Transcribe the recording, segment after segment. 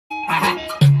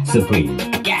Supreme.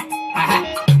 Yeah,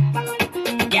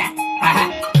 yeah,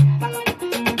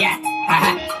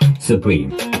 yeah,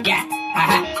 Supreme.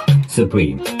 yeah,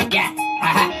 Supreme.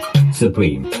 yeah,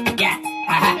 Supreme. yeah.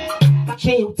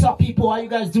 Hey, what's up, people? How you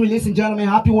guys doing? Ladies and gentlemen,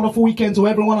 happy wonderful weekend to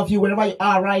every one of you, wherever you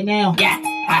are right now. Yeah,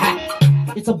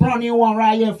 It's a brand new one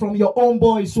right here from your own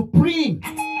boy, Supreme.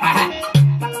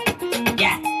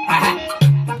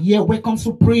 Yeah, welcome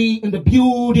Supreme in the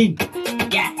building.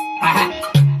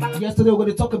 Yesterday we're going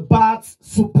to talk about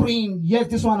Supreme. Yes,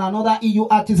 this one another EU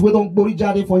artist we don't body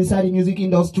jade for inside the music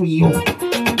industry.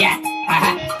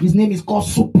 His name is called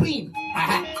Supreme.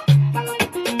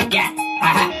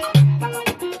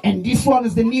 And this one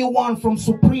is the new one from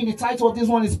Supreme. The title of this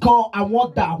one is called I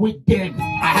Want That With Them.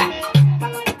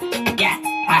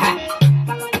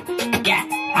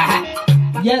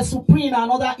 Yes, Supreme,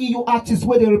 another EU artist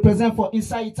where they represent for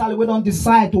inside Italy. We don't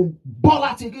decide to ball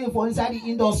out again for inside the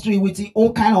industry with the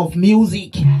own kind of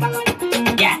music.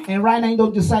 And right now, you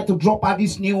don't decide to drop out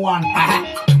this new one.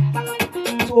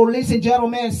 So, ladies and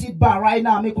gentlemen, sit back right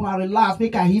now, make una relax,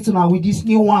 make a hit now with this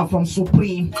new one from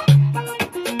Supreme.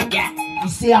 You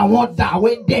say I want that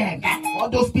with them. All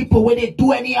those people where they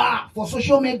do anyhow for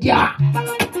social media.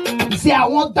 You say I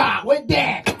want that with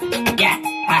them.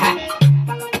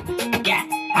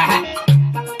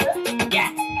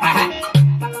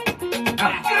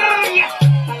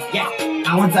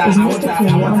 I want that, I want that,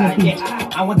 I want that, yeah.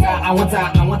 I want that, I want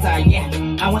that, I want that,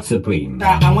 yeah. I want Supreme.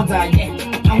 that, I want that, yeah.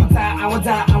 I want that, I want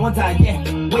that, I want that, yeah.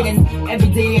 Waiting every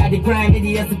day at the grind,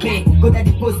 lady has to pay. Go that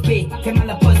the post pay, came on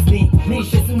the post me. Me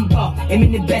shit some bar, I'm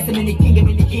in the best, I'm in the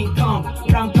king come.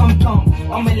 Round come.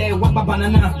 On my leg, what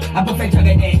banana, I perfect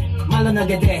jugger there. Malana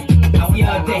get there. I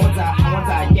want that, I want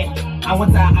that, yeah. I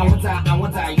want that, I want that, I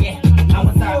want that, yeah. I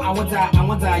want that, I want that, I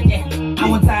want that, yeah. I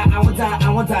want that, I want that, I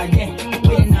want that, yeah.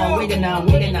 Waiting now,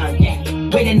 yeah.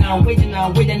 Waiting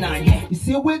now, yeah. You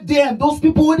say with them, those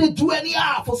people where they do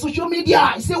anyhow for social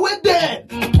media. You say with them.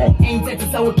 Ain't that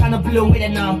so we kinda blow with it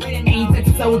now. Ain't that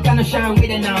so we kinda shine with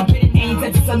it now. Ain't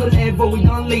that so no level we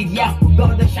don't lead, yeah.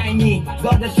 God the shine me,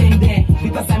 God the shine there.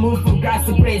 Because I move from grass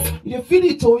to grace. You dey feel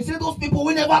it, oh. You say those people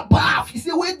will never bath. You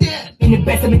say with them. In the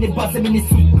best, I'm in the boss, I'm in the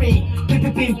Supreme.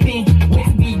 Ping. Wait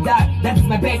to be that is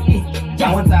my bestie.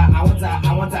 Yeah. I want that,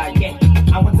 yeah.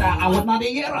 I want that, Now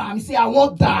they hear him. You say I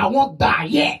want that,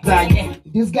 yeah. yeah.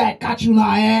 This guy catch you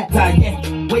now, eh?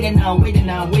 Yeah. Waiting now,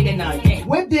 yeah.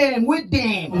 With them.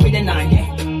 Waiting now,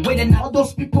 yeah. Waiting now. All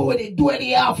those people where they do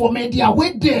anyhow for media.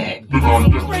 With them.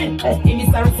 And you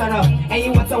sorrow, and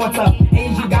you what's up,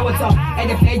 and you got what's up, and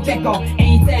the play check up, and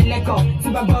you tell let go,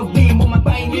 super above beam, mama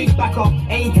buying you back up,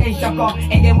 and you tell shock up,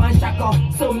 and then one shock up,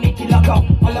 so make you lock up,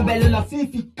 all the belly lock. Say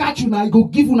if he catch you now, he go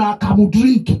give you now a camu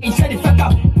drink. And shut the fuck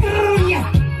up,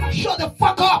 Shut the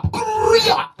fuck up, I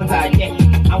want that, yeah.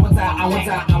 I want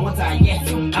that, yeah.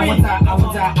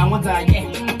 I want that, yeah.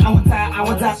 I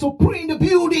want that. Supreme in the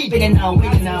building. Waiting now,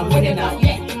 yeah. Waiting now,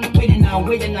 yeah. Waiting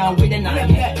now,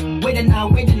 yeah.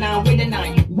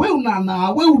 Well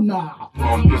now.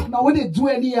 Now when they do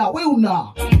anyhow, well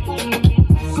now.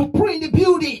 Supreme in the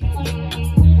building.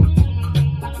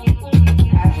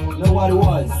 Know what it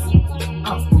was. I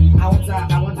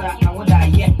want that,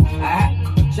 yeah.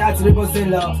 Shout out to Ribo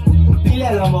Silo.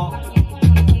 Pile Lomo.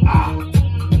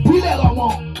 Pile Lomo.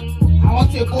 I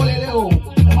want to call it Leo.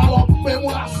 If I don't pay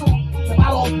more,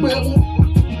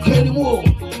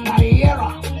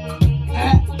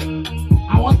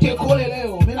 I want to call it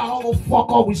Leo. I don't go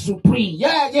fuck up with Supreme.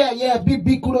 Yeah.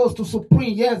 Big kudos to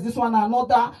Supreme. Yes, this one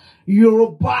another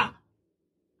Yoruba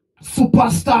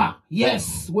superstar.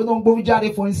 Yes, we don't go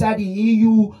jade for inside the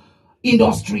EU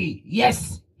industry.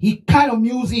 Yes, he kind of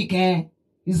music,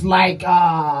 is like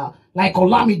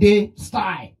Olamide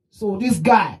style. So this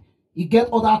guy, he get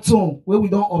other tone where we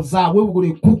don't observe, where we're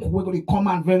going to cook, we're going to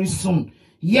command very soon.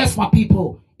 Yes, my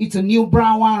people, it's a new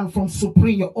brown one from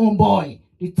Supreme, your own boy.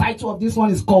 The title of this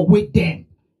one is called With Them.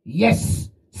 Yes,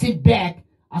 sit back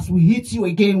as we hit you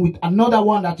again with another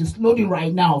one that is loading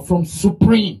right now from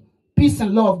Supreme. Peace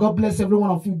and love. God bless every one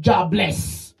of you. God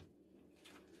bless.